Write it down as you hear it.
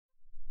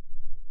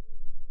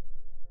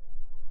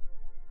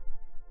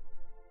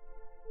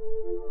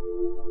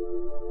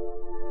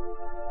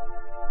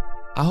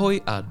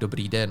Ahoj a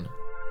dobrý den.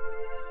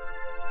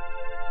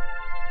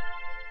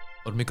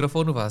 Od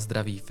mikrofonu vás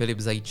zdraví Filip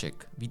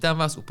Zajíček. Vítám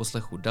vás u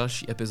poslechu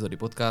další epizody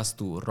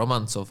podcastu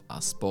Romancov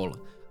a spol.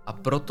 A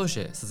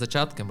protože se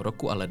začátkem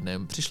roku a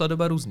lednem přišla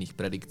doba různých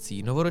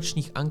predikcí,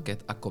 novoročních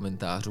anket a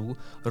komentářů,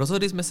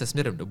 rozhodli jsme se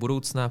směrem do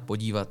budoucna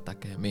podívat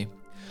také my.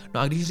 No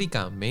a když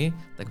říkám my,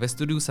 tak ve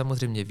studiu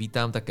samozřejmě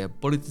vítám také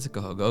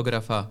politického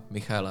geografa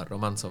Michaela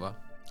Romancova.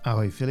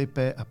 Ahoj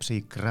Filipe a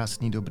přeji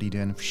krásný dobrý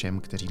den všem,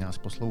 kteří nás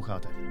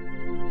posloucháte.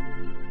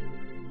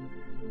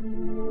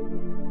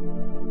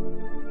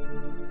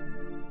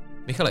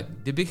 Michale,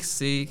 kdybych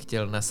si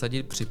chtěl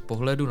nasadit při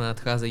pohledu na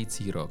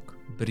nadcházející rok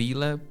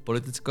brýle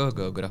politického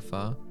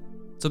geografa,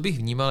 co bych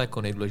vnímal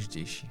jako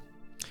nejdůležitější?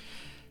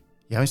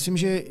 Já myslím,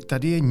 že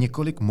tady je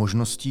několik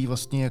možností,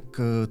 vlastně,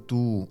 jak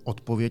tu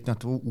odpověď na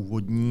tvou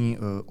úvodní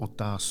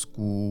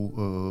otázku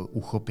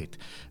uchopit.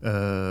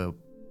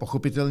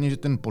 Pochopitelně, že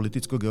ten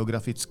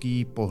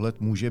politicko-geografický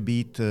pohled může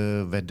být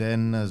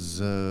veden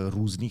z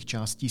různých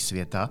částí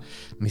světa.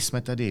 My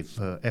jsme tady v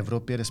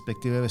Evropě,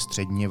 respektive ve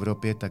střední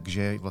Evropě,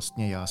 takže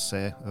vlastně já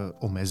se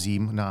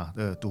omezím na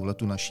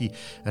tuhletu naší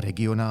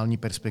regionální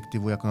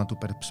perspektivu jako na tu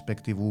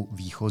perspektivu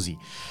výchozí.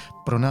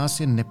 Pro nás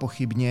je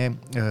nepochybně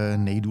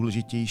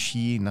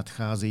nejdůležitější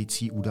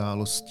nadcházející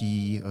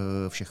událostí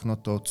všechno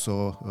to,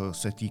 co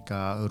se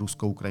týká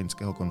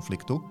rusko-ukrajinského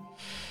konfliktu.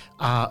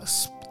 A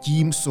s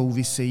tím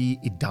souvisejí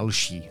i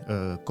další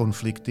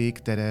konflikty,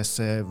 které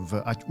se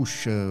ať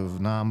už v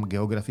nám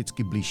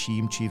geograficky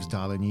bližším či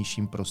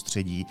vzdálenějším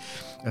prostředí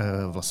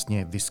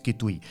vlastně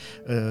vyskytují.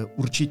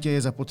 Určitě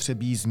je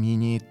zapotřebí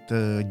zmínit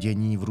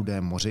dění v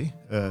Rudém moři,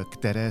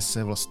 které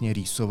se vlastně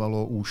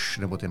rýsovalo už,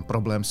 nebo ten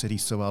problém se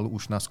rýsoval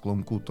už na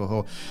sklonku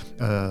toho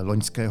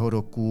loňského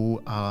roku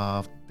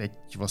a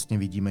teď vlastně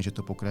vidíme, že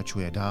to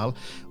pokračuje dál.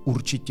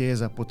 Určitě je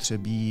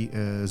zapotřebí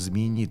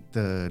zmínit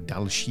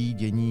další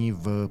dění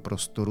v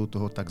prostoru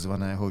toho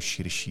takzvaného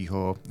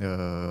širšího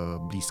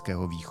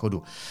Blízkého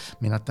východu.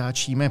 My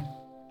natáčíme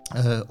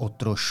o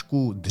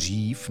trošku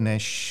dřív,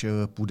 než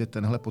půjde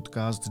tenhle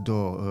podcast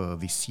do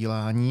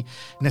vysílání.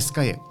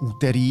 Dneska je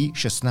úterý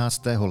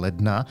 16.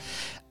 ledna.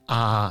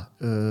 A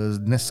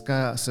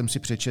dneska jsem si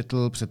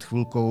přečetl před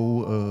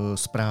chvilkou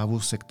zprávu,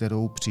 se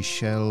kterou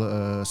přišel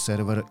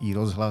server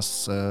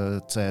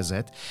iRozhlas.cz,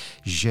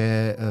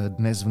 že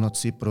dnes v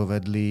noci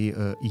provedli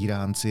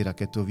Iránci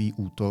raketový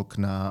útok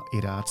na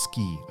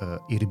irácký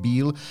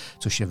Irbíl,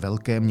 což je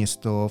velké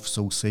město v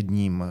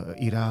sousedním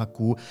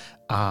Iráku.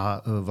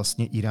 A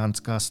vlastně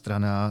iránská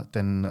strana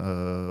ten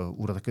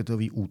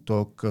raketový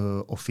útok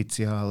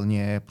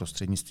oficiálně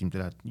prostřednictvím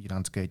teda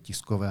iránské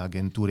tiskové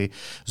agentury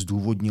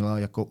zdůvodnila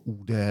jako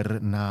úder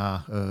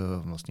na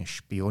vlastně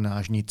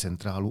špionážní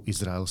centrálu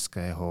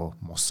izraelského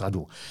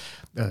Mosadu.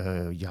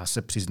 Já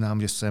se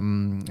přiznám, že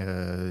jsem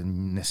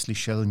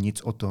neslyšel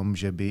nic o tom,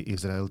 že by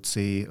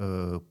Izraelci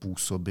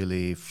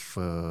působili v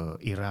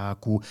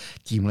Iráku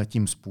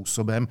tímhletím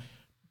způsobem.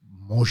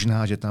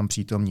 Možná, že tam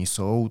přítomní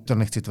jsou, to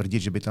nechci tvrdit,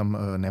 že by tam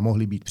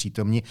nemohli být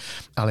přítomni,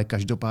 ale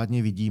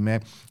každopádně vidíme,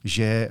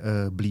 že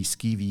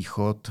Blízký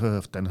východ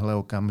v tenhle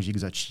okamžik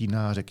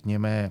začíná,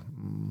 řekněme,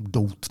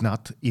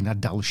 doutnat i na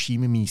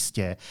dalším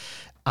místě.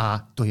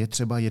 A to je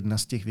třeba jedna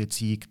z těch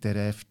věcí,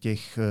 které v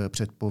těch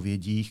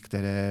předpovědích,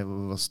 které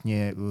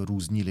vlastně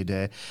různí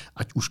lidé,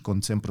 ať už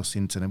koncem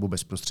prosince nebo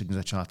bezprostředně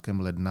začátkem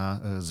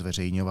ledna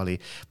zveřejňovali,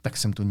 tak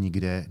jsem to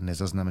nikde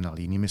nezaznamenal.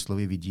 Jinými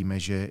slovy vidíme,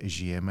 že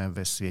žijeme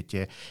ve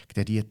světě,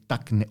 který je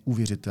tak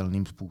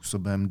neuvěřitelným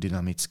způsobem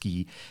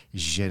dynamický,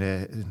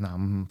 že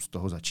nám z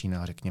toho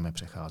začíná, řekněme,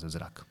 přecházet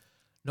zrak.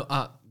 No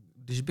a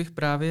když bych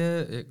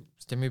právě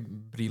s těmi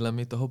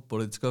brýlemi toho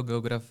politického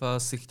geografa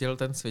si chtěl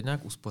ten svět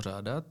nějak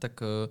uspořádat,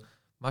 tak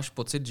máš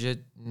pocit, že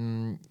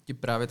ti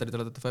právě tady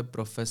tato tvoje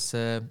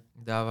profese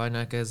dává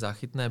nějaké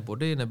záchytné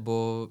body,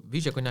 nebo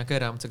víš, jako nějaké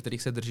rámce,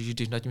 kterých se držíš,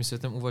 když nad tím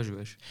světem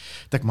uvažuješ?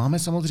 Tak máme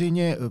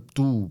samozřejmě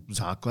tu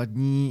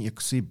základní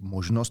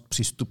možnost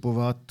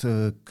přistupovat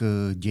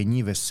k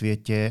dění ve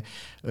světě.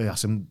 Já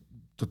jsem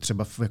to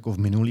třeba jako v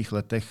minulých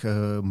letech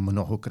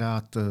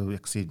mnohokrát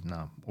jaksi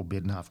na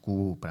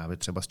objednávku právě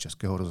třeba z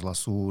Českého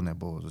rozhlasu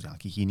nebo z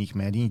nějakých jiných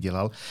médií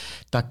dělal,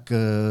 tak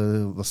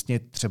vlastně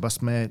třeba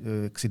jsme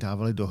jaksi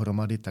dávali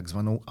dohromady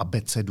takzvanou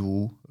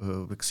abecedu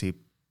jaksi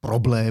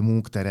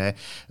problémů, které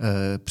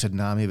před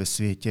námi ve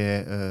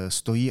světě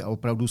stojí a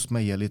opravdu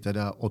jsme jeli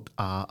teda od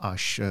A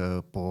až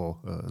po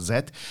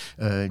Z.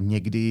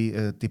 Někdy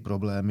ty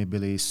problémy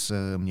byly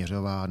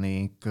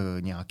směřovány k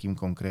nějakým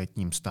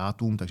konkrétním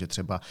státům, takže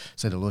třeba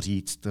se dalo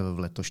říct v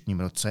letošním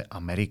roce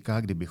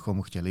Amerika,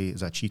 kdybychom chtěli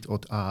začít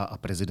od A a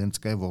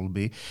prezidentské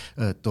volby,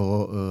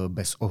 to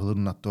bez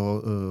ohledu na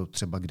to,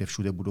 třeba kde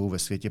všude budou ve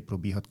světě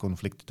probíhat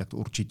konflikty, tak to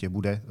určitě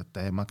bude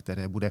téma,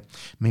 které bude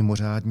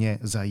mimořádně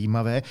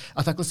zajímavé.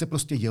 A tak takhle se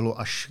prostě jelo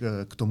až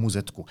k tomu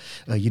zetku.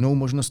 Jinou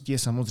možností je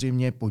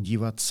samozřejmě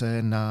podívat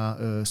se na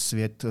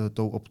svět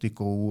tou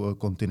optikou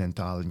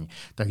kontinentální.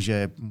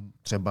 Takže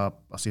třeba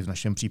asi v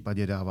našem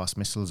případě dává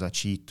smysl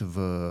začít v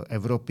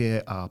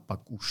Evropě a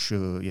pak už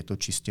je to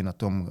čistě na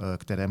tom,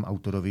 kterém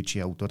autorovi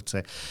či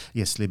autorce,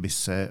 jestli by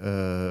se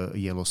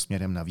jelo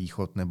směrem na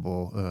východ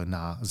nebo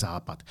na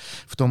západ.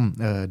 V tom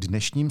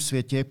dnešním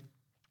světě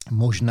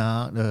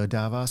možná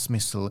dává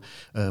smysl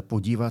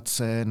podívat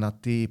se na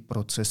ty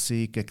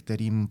procesy, ke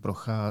kterým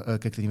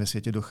ve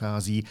světě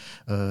dochází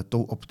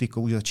tou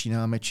optikou, že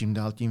začínáme čím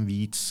dál tím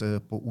víc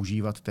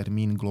používat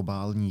termín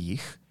globální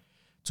jih,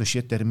 což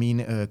je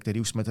termín,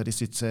 který už jsme tady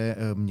sice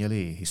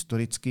měli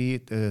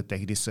historicky.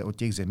 Tehdy se o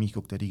těch zemích,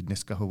 o kterých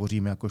dneska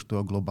hovoříme jakožto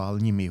o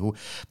globálním jihu,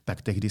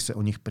 tak tehdy se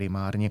o nich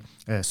primárně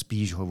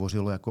spíš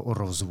hovořilo jako o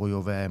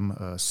rozvojovém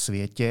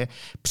světě,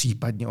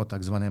 případně o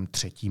takzvaném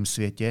třetím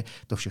světě.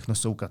 To všechno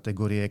jsou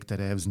kategorie,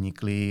 které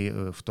vznikly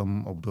v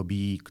tom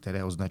období,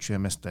 které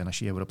označujeme z té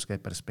naší evropské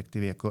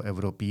perspektivy jako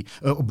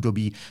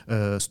období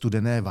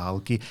studené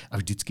války a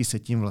vždycky se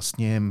tím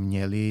vlastně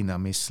měly na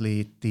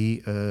mysli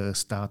ty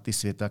státy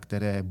světa,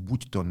 které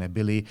buď to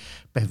nebyly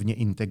pevně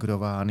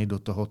integrovány do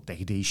toho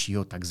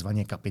tehdejšího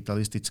takzvaně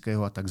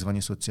kapitalistického a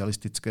takzvaně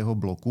socialistického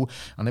bloku,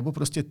 anebo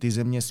prostě ty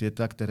země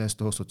světa, které z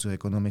toho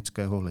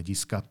socioekonomického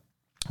hlediska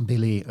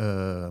byly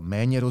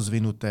méně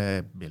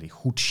rozvinuté, byly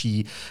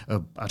chudší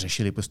a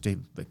řešili prostě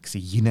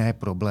jiné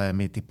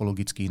problémy,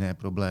 typologicky jiné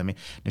problémy,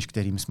 než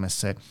kterým jsme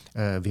se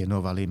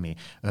věnovali my.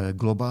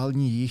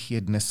 Globální jih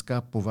je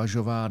dneska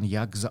považován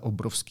jak za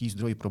obrovský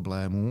zdroj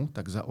problémů,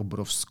 tak za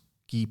obrovský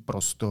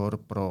prostor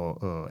pro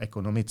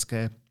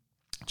ekonomické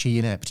či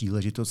jiné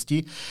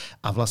příležitosti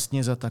a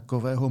vlastně za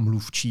takového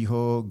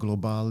mluvčího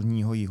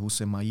globálního jihu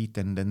se mají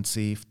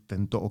tendenci v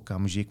tento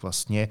okamžik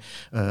vlastně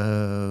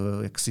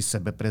jak si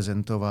sebe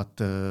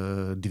prezentovat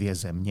dvě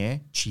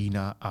země,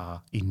 Čína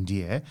a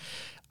Indie.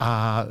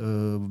 A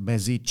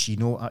mezi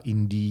Čínou a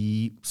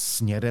Indií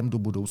směrem do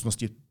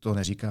budoucnosti, to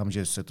neříkám,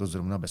 že se to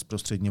zrovna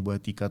bezprostředně bude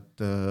týkat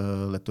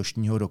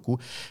letošního roku,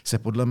 se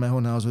podle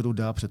mého názoru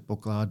dá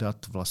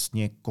předpokládat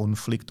vlastně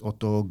konflikt o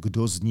to,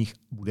 kdo z nich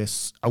bude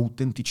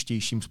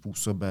autentičtějším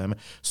způsobem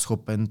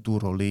schopen tu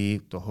roli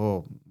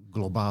toho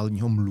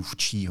globálního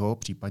mluvčího,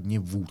 případně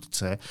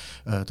vůdce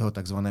toho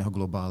takzvaného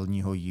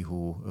globálního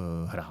jihu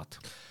hrát.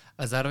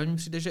 A zároveň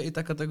přijde, že i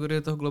ta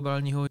kategorie toho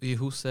globálního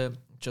jihu se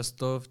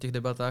často v těch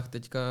debatách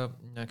teďka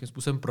nějakým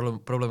způsobem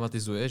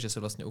problematizuje, že se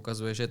vlastně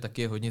ukazuje, že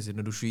taky je hodně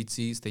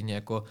zjednodušující, stejně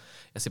jako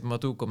já si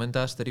pamatuju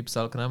komentář, který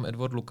psal k nám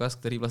Edward Lucas,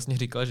 který vlastně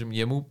říkal, že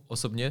jemu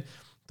osobně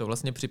to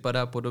vlastně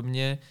připadá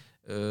podobně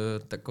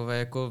takové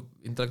jako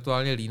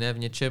intelektuálně líné v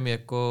něčem,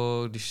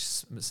 jako když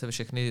se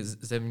všechny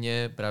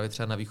země právě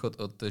třeba na východ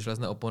od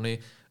železné opony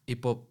i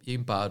po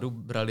jejím pádu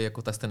brali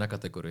jako ta stejná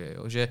kategorie.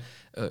 Jo? Že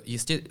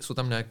jistě jsou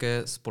tam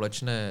nějaké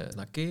společné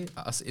znaky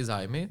a asi i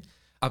zájmy.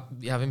 A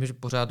já vím, že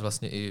pořád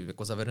vlastně i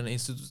jako zavedené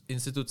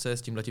instituce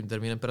s tímhletím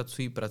termínem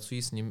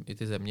pracují s ním i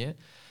ty země,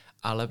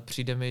 ale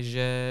přijde mi,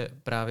 že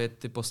právě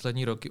ty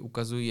poslední roky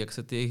ukazují, jak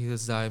se ty jejich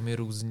zájmy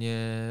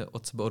různě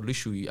od sebe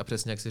odlišují. A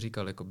přesně jak jsi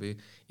říkal, jakoby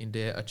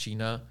Indie a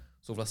Čína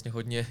jsou vlastně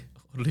hodně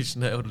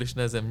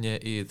odlišné země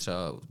i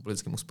třeba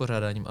politickým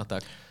uspořádáním a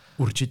tak.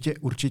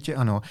 Určitě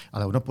ano,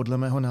 ale ono podle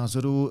mého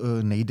názoru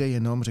nejde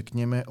jenom,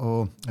 řekněme,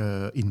 o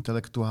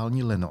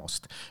intelektuální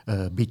lenost.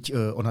 Byť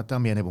ona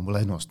tam je, nebo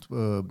lenost.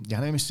 Já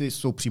nevím, jestli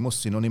jsou přímo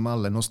synonyma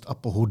lenost a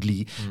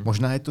pohodlí.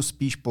 Možná je to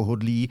spíš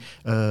pohodlí.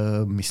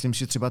 Myslím si,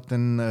 že třeba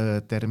ten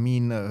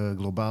termín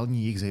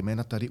globální jih,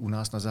 zejména tady u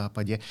nás na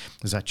západě,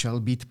 začal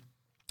být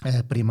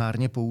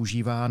primárně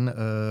používán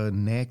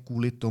ne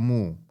kvůli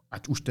tomu,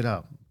 ať už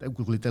teda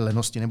kvůli té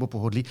lenosti nebo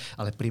pohodlí,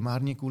 ale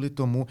primárně kvůli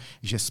tomu,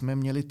 že jsme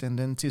měli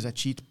tendenci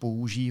začít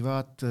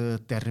používat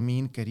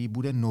termín, který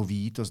bude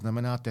nový, to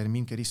znamená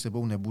termín, který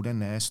sebou nebude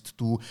nést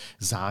tu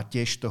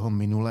zátěž toho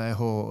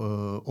minulého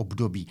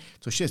období,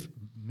 což je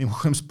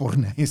mimochodem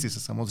sporné, jestli se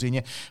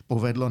samozřejmě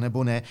povedlo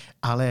nebo ne,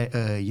 ale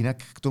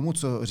jinak k tomu,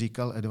 co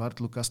říkal Edward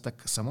Lucas,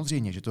 tak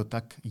samozřejmě, že to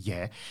tak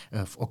je.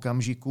 V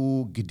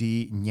okamžiku,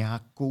 kdy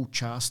nějakou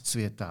část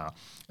světa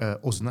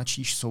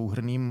označíš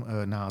souhrnným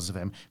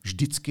názvem,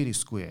 vždycky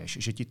riskuješ,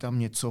 že ti tam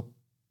něco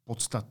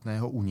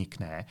podstatného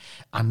unikne,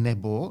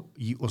 anebo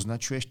ji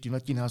označuješ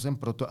tímhletím názvem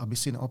proto, aby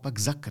si naopak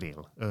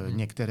zakryl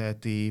některé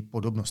ty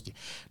podobnosti.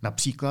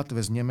 Například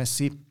vezměme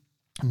si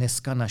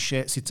dneska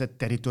naše, sice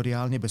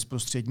teritoriálně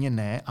bezprostředně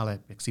ne, ale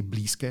jaksi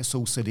blízké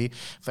sousedy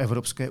v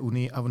Evropské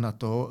unii a v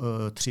NATO,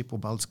 3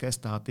 pobaltské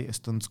státy,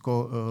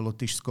 Estonsko,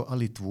 Lotyšsko a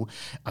Litvu.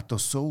 A to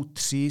jsou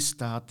 3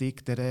 státy,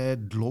 které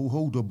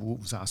dlouhou dobu,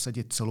 v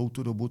zásadě celou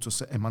tu dobu, co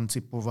se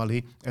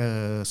emancipovali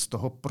z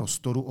toho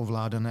prostoru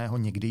ovládaného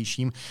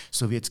někdejším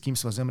Sovětským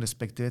svazem,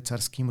 respektive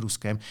carským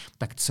Ruskem,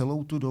 tak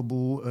celou tu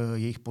dobu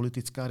jejich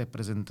politická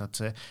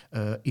reprezentace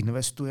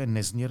investuje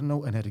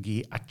nezměrnou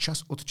energii a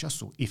čas od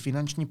času i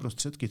finanční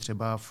prostředky,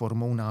 třeba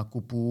formou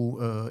nákupu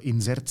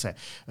inzerce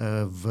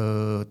v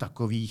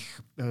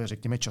takových,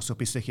 řekněme,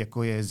 časopisech,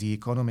 jako je The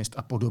Economist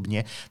a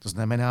podobně. To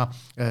znamená,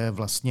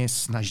 vlastně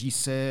snaží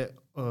se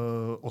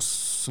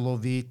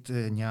oslovit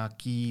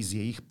nějaký z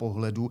jejich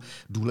pohledu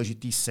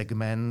důležitý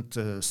segment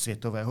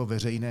světového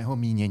veřejného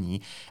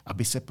mínění,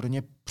 aby se pro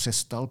ně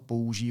přestal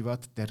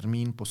používat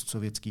termín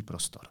postsovětský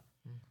prostor.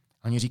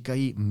 Oni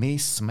říkají, my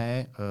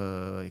jsme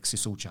jaksi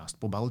součást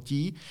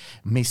Pobaltí,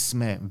 my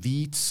jsme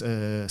víc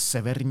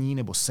severní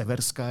nebo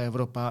severská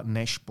Evropa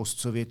než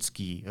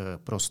postsovětský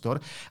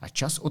prostor a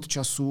čas od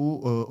času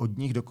od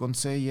nich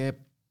dokonce je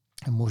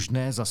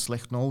možné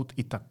zaslechnout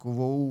i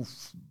takovou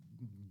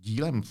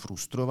dílem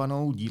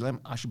frustrovanou, dílem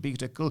až bych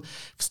řekl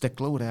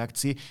vzteklou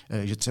reakci,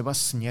 že třeba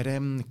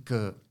směrem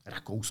k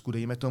Rakousku,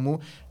 dejme tomu,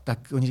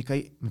 tak oni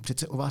říkají, my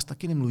přece o vás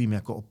taky nemluvíme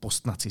jako o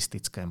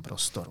postnacistickém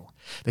prostoru.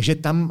 Takže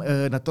tam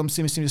na tom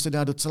si myslím, že se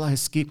dá docela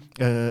hezky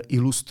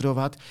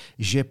ilustrovat,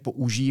 že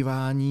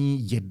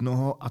používání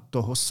jednoho a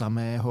toho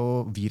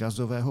samého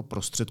výrazového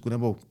prostředku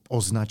nebo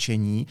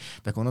označení,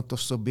 tak ono to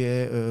v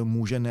sobě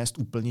může nést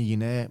úplně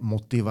jiné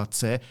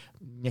motivace.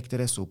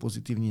 Některé jsou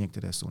pozitivní,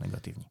 některé jsou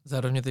negativní.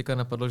 Zároveň mě teďka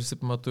napadlo, že si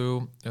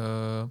pamatuju,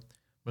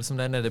 byl jsem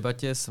na jedné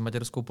debatě s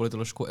maďarskou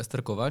politoložkou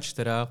Ester Kovač,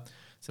 která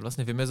se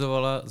vlastně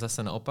vymezovala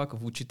zase naopak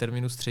vůči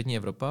termínu střední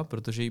Evropa,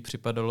 protože jí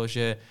připadalo,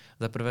 že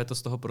za prvé to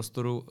z toho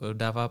prostoru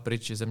dává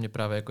pryč země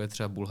právě jako je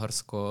třeba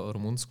Bulharsko,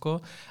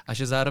 Rumunsko a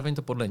že zároveň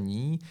to podle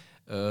ní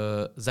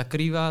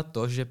zakrývá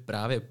to, že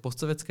právě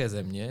postsovětské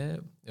země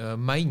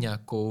mají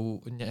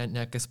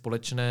nějaké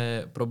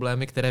společné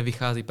problémy, které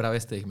vychází právě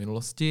z té jejich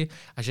minulosti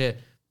a že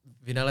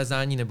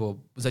vynalezání nebo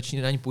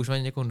začínání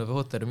používání nějakého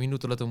nového termínu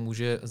tohle to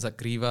může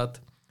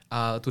zakrývat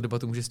a tu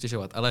debatu může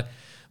stěžovat. Ale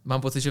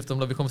mám pocit, že v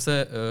tomhle bychom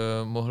se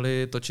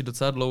mohli točit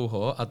docela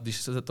dlouho a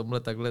když se tomhle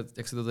takhle,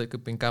 jak si to tady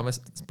pinkáme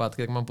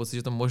zpátky, tak mám pocit,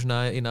 že to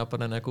možná je i nápad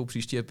na nějakou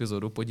příští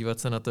epizodu, podívat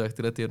se na to, jak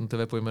tyhle ty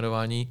jednotlivé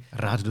pojmenování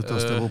rád do toho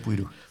s tebou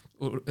půjdu.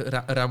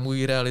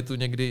 Ramují realitu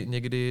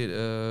někdy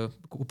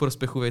ku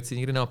prospěchu věcí,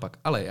 někdy naopak.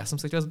 Ale já jsem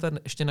se chtěl zeptat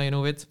ještě na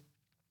jinou věc,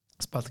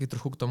 zpátky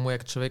trochu k tomu,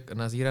 jak člověk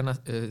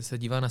se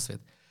dívá na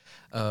svět.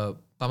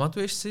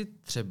 Pamatuješ si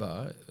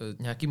třeba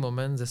nějaký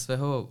moment ze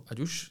svého, ať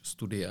už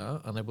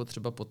studia, anebo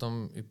třeba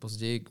potom i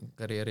později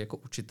kariéry jako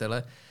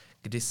učitele,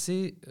 kdy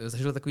jsi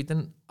zažil takový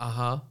ten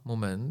aha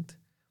moment,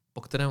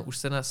 po kterém už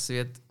se na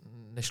svět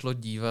nešlo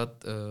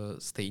dívat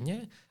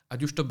stejně?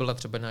 Ať už to byla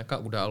třeba nějaká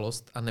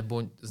událost,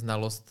 anebo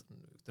znalost,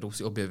 kterou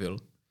si objevil?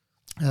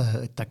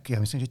 Tak já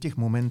myslím, že těch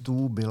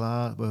momentů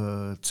byla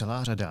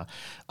celá řada,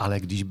 ale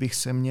když bych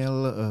se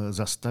měl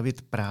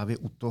zastavit právě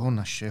u toho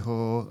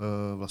našeho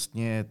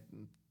vlastně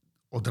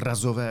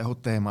odrazového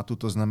tématu,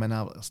 to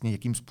znamená vlastně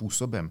jakým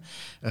způsobem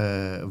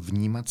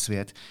vnímat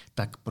svět,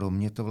 tak pro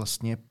mě to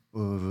vlastně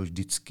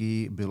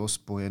vždycky bylo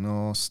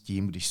spojeno s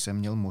tím, když jsem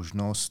měl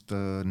možnost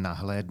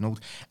nahlédnout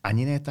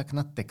ani ne tak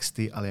na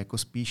texty, ale jako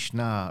spíš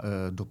na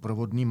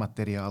doprovodný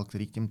materiál,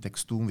 který k těm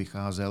textům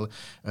vycházel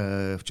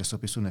v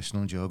časopisu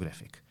National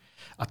Geographic.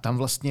 A tam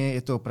vlastně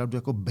je to opravdu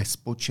jako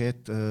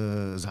bezpočet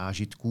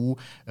zážitků.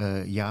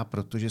 Já,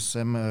 protože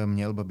jsem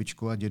měl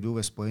babičku a dědu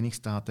ve Spojených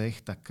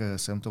státech, tak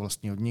jsem to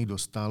vlastně od nich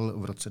dostal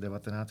v roce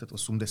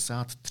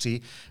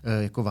 1983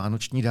 jako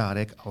vánoční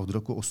dárek a od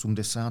roku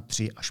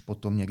 1983 až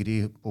potom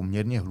někdy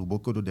poměrně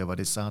hluboko do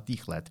 90.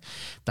 let,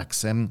 tak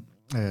jsem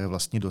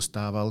vlastně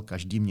dostával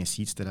každý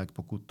měsíc, teda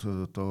pokud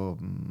to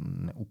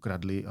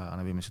neukradli, a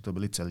nevím, jestli to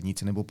byli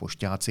celníci nebo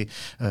pošťáci,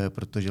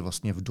 protože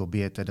vlastně v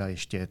době teda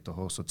ještě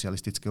toho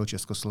socialistického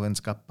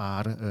Československa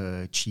pár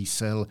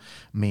čísel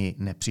mi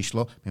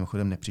nepřišlo.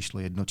 Mimochodem nepřišlo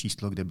jedno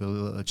číslo, kde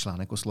byl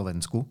článek o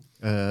Slovensku,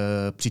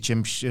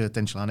 přičemž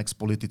ten článek z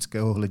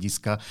politického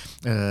hlediska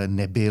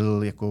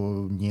nebyl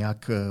jako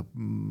nějak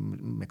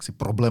jaksi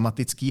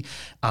problematický,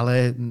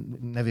 ale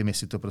nevím,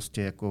 jestli to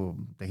prostě jako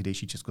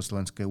tehdejší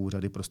československé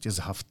úřady prostě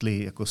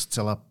zhaftli jako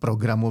zcela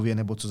programově,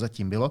 nebo co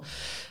zatím bylo.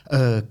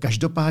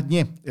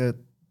 Každopádně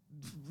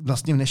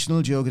vlastně v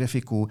National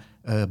Geographicu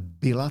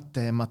byla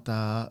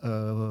témata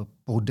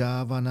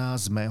podávaná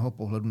z mého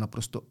pohledu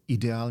naprosto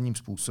ideálním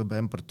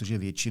způsobem, protože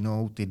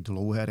většinou ty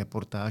dlouhé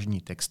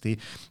reportážní texty,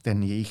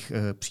 ten jejich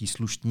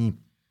příslušný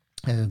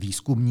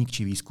výzkumník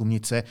či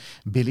výzkumnice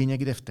byli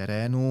někde v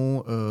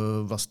terénu,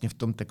 vlastně v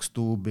tom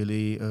textu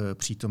byly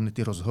přítomny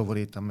ty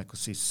rozhovory tam jako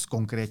si s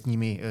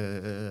konkrétními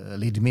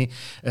lidmi,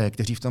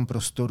 kteří v tom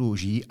prostoru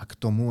žijí a k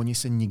tomu oni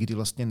se nikdy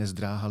vlastně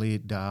nezdráhali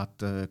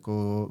dát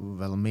jako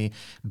velmi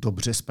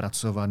dobře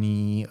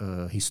zpracovaný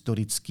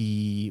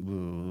historický,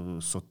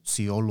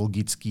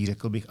 sociologický,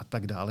 řekl bych a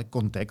tak dále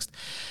kontext.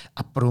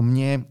 A pro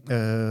mě,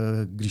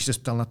 když se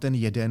ptal na ten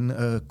jeden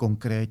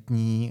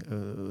konkrétní,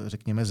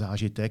 řekněme,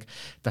 zážitek,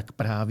 tak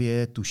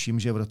právě tuším,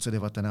 že v roce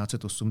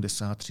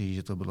 1983,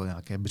 že to bylo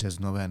nějaké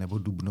březnové nebo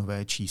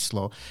dubnové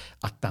číslo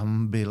a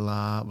tam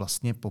byla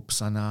vlastně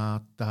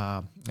popsaná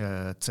ta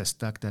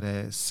cesta,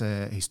 které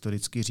se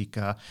historicky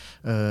říká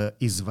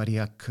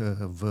izvariak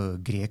v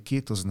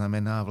Grieky, to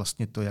znamená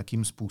vlastně to,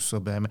 jakým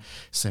způsobem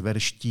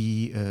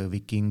severští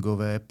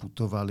vikingové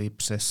putovali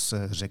přes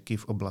řeky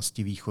v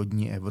oblasti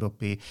východní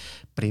Evropy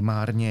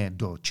primárně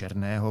do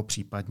Černého,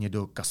 případně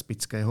do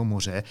Kaspického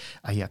moře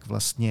a jak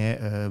vlastně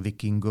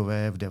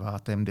vikingové v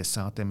 9.,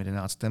 10.,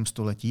 11.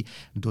 století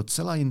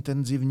docela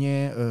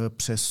intenzivně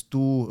přes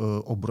tu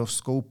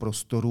obrovskou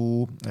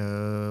prostoru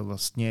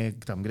vlastně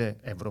tam, kde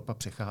Evropa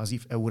přechází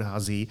v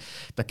Eurázii,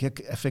 tak jak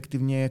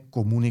efektivně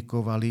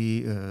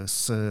komunikovali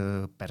s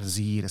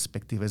Perzií,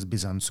 respektive s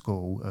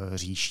Byzantskou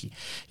říší.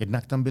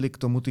 Jednak tam byly k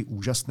tomu ty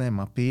úžasné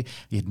mapy,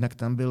 jednak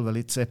tam byl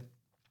velice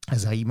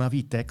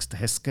zajímavý text,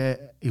 hezké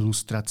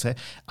ilustrace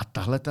a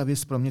tahle ta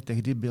věc pro mě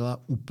tehdy byla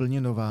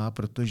úplně nová,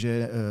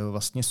 protože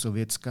vlastně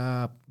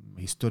sovětská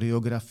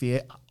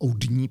historiografie a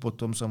od ní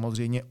potom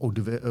samozřejmě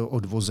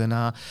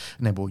odvozená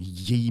nebo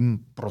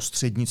jejím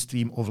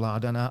prostřednictvím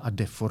ovládaná a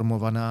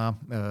deformovaná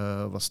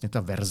vlastně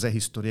ta verze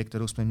historie,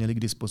 kterou jsme měli k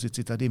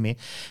dispozici tady my,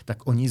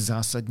 tak oni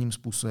zásadním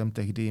způsobem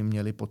tehdy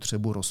měli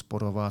potřebu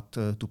rozporovat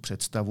tu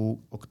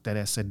představu, o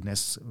které se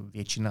dnes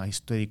většina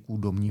historiků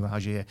domnívá,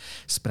 že je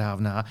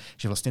správná,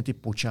 že vlastně ty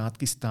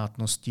počátky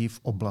státnosti v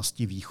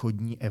oblasti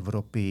východní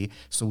Evropy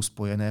jsou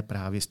spojené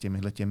právě s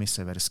těmi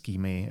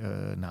severskými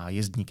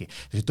nájezdníky.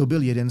 Takže to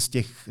byl jeden z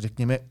těch,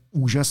 řekněme,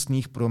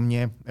 úžasných pro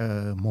mě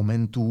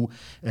momentů,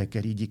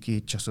 který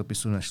díky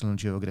časopisu National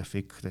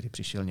Geographic, který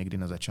přišel někdy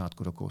na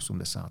začátku roku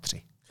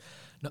 1983.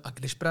 No a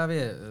když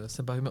právě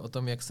se bavíme o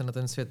tom, jak se na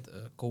ten svět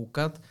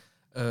koukat,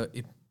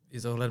 i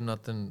s ohledem na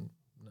ten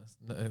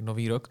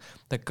nový rok,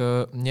 tak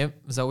mě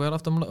zaujala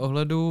v tomhle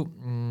ohledu,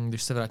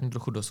 když se vrátím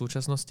trochu do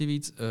současnosti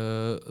víc,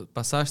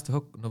 pasáž z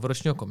toho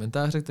novoročního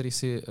komentáře, který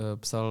si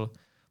psal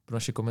pro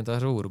naši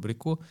komentářovou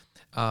rubriku.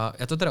 A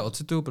já to teda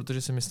ocituju,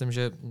 protože si myslím,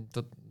 že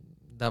to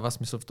dává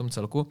smysl v tom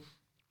celku.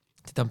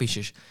 Ty tam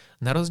píšeš,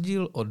 na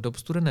rozdíl od dob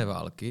studené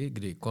války,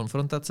 kdy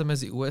konfrontace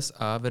mezi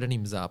USA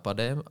vedeným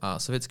Západem a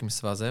Sovětským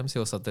svazem s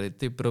jeho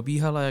satelity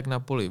probíhala jak na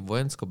poli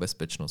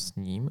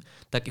vojensko-bezpečnostním,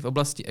 tak i v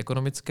oblasti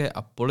ekonomické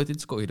a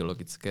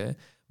politicko-ideologické,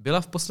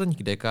 byla v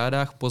posledních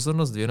dekádách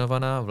pozornost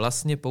věnovaná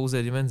vlastně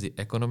pouze dimenzi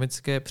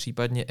ekonomické,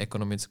 případně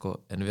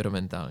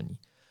ekonomicko-environmentální.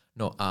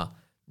 No a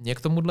mě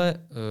k tomuhle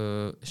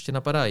ještě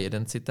napadá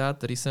jeden citát,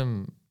 který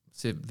jsem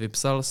si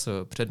vypsal z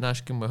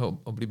přednášky mého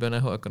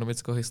oblíbeného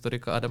ekonomického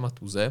historika Adama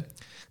Tuze,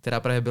 která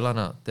právě byla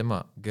na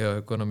téma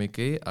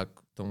geoekonomiky a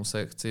k tomu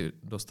se chci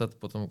dostat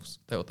potom k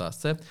té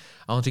otázce.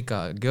 A on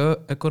říká,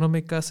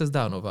 geoekonomika se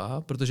zdá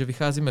nová, protože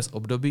vycházíme z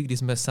období, kdy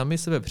jsme sami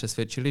sebe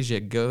přesvědčili, že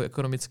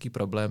geoekonomický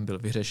problém byl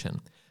vyřešen.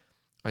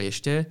 A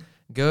ještě,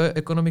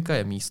 geoekonomika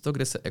je místo,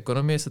 kde se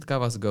ekonomie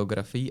setkává s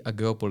geografií a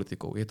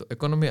geopolitikou. Je to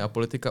ekonomie a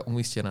politika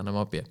umístěna na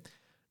mapě.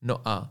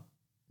 No a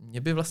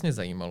mě by vlastně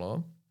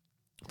zajímalo,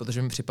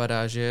 protože mi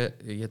připadá, že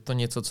je to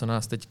něco, co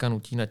nás teďka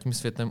nutí nad tím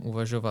světem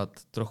uvažovat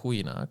trochu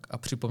jinak a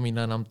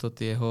připomíná nám to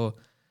ty jeho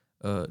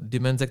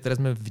dimenze, které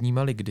jsme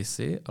vnímali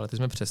kdysi, ale ty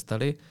jsme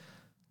přestali.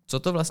 Co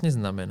to vlastně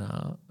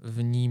znamená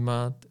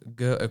vnímat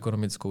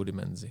geoekonomickou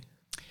dimenzi?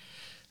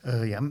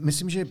 Já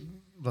myslím, že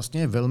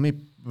vlastně je velmi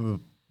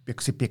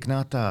jaksi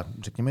pěkná ta,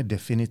 řekněme,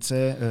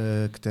 definice,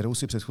 kterou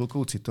si před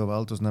chvilkou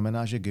citoval. To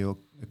znamená, že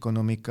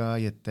geoekonomika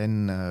je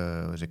ten,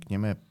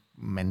 řekněme,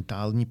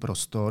 mentální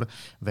prostor,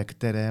 ve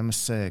kterém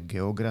se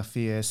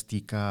geografie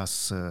stýká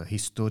s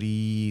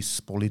historií,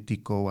 s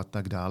politikou a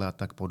tak dále a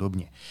tak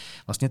podobně.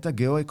 Vlastně ta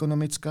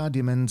geoekonomická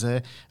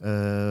dimenze,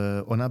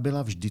 ona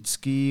byla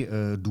vždycky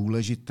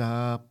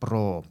důležitá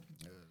pro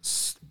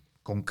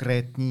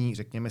konkrétní,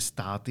 řekněme,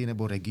 státy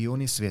nebo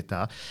regiony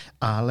světa,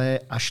 ale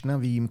až na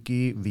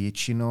výjimky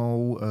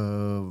většinou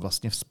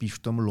vlastně spíš v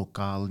tom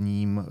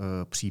lokálním,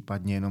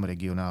 případně jenom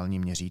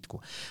regionálním měřítku.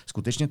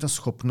 Skutečně ta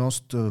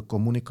schopnost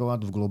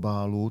komunikovat v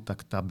globálu,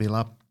 tak ta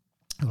byla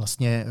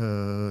vlastně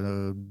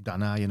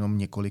daná jenom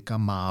několika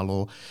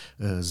málo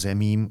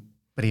zemím,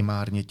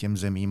 primárně těm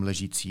zemím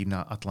ležícím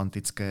na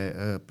atlantické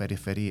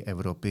periferii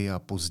Evropy a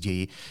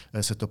později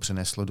se to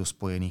přeneslo do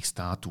Spojených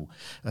států.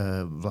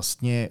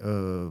 Vlastně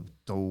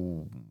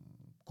tou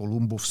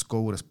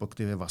kolumbovskou,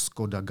 respektive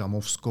Vasco da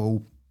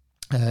Gamovskou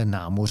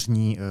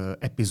námořní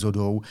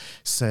epizodou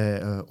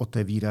se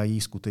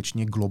otevírají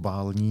skutečně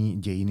globální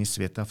dějiny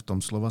světa v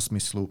tom slova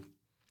smyslu,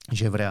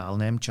 že v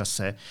reálném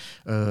čase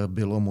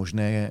bylo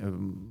možné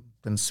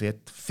ten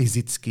svět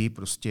fyzicky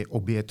prostě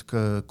obět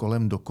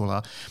kolem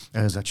dokola.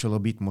 Začalo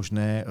být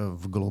možné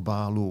v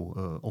globálu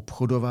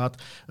obchodovat.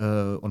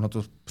 Ono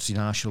to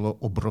přinášelo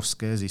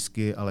obrovské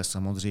zisky, ale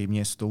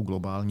samozřejmě s tou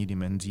globální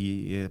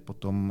dimenzí je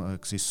potom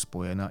jaksi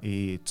spojena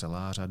i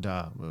celá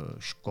řada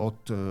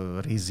škod,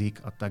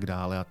 rizik a tak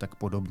dále a tak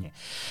podobně.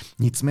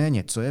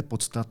 Nicméně, co je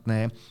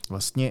podstatné,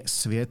 vlastně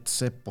svět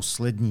se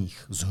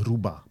posledních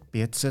zhruba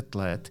 500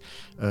 let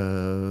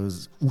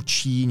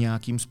učí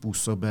nějakým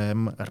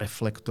způsobem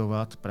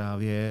reflektovat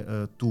právě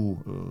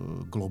tu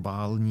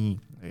globální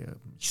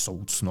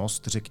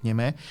soucnost,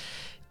 řekněme.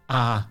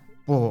 A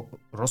po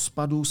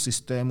rozpadu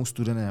systému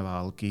studené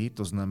války,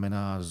 to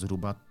znamená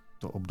zhruba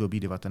to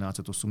období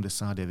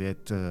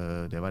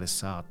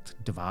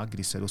 1989-92,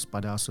 kdy se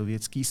rozpadá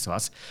Sovětský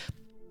svaz,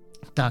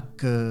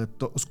 tak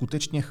to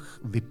skutečně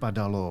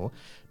vypadalo,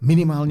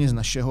 minimálně z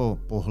našeho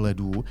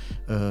pohledu,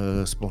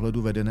 z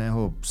pohledu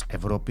vedeného z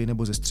Evropy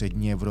nebo ze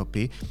střední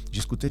Evropy,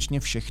 že skutečně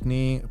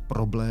všechny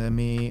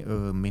problémy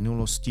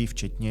minulosti,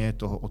 včetně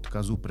toho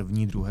odkazu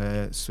první,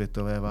 druhé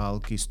světové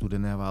války,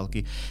 studené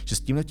války, že s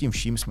tímhletím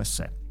vším jsme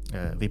se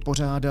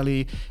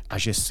vypořádali a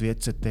že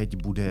svět se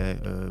teď bude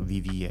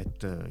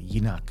vyvíjet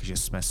jinak, že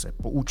jsme se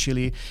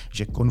poučili,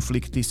 že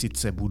konflikty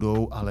sice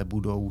budou, ale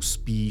budou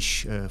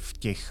spíš v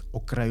těch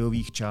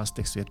okrajových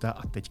částech světa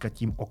a teďka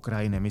tím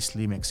okraj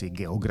nemyslím jaksi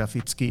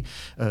geograficky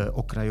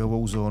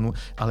okrajovou zónu,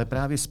 ale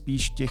právě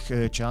spíš v těch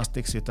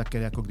částech světa,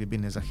 které jako kdyby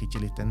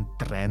nezachytili ten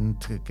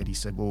trend, který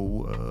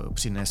sebou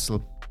přinesl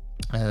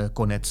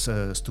konec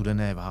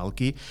studené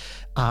války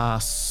a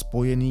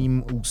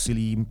spojeným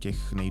úsilím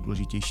těch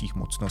nejdůležitějších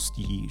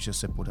mocností, že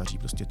se podaří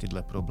prostě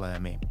tyhle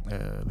problémy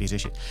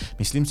vyřešit.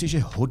 Myslím si,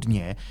 že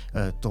hodně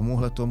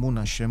tomu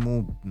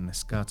našemu,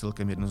 dneska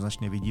celkem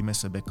jednoznačně vidíme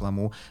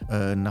sebeklamu,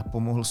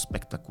 napomohl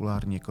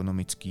spektakulární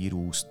ekonomický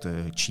růst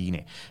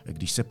Číny.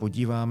 Když se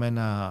podíváme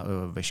na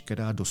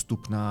veškerá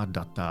dostupná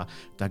data,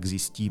 tak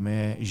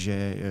zjistíme,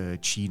 že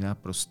Čína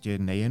prostě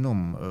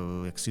nejenom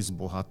jaksi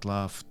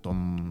zbohatla v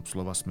tom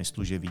slova smyslu,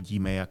 že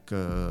vidíme, jak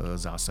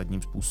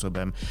zásadním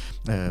způsobem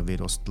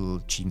vyrostl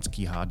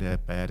čínský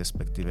HDP,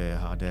 respektive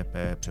HDP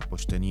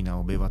přepočtený na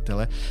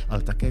obyvatele,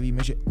 ale také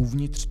víme, že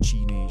uvnitř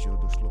Číny že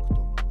došlo k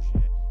tomu, že...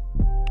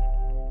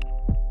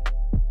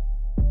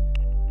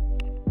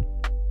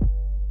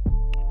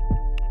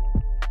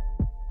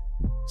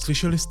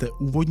 Slyšeli jste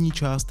úvodní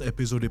část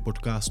epizody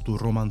podcastu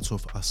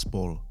Romancov a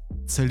spol.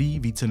 Celý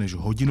více než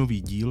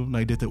hodinový díl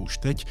najdete už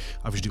teď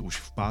a vždy už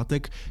v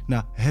pátek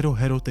na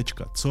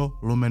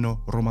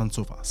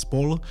herohero.co/Romancov a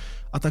spol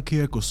a taky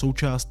jako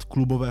součást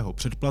klubového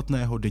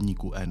předplatného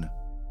deníku N.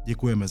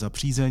 Děkujeme za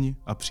přízeň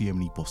a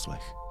příjemný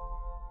poslech.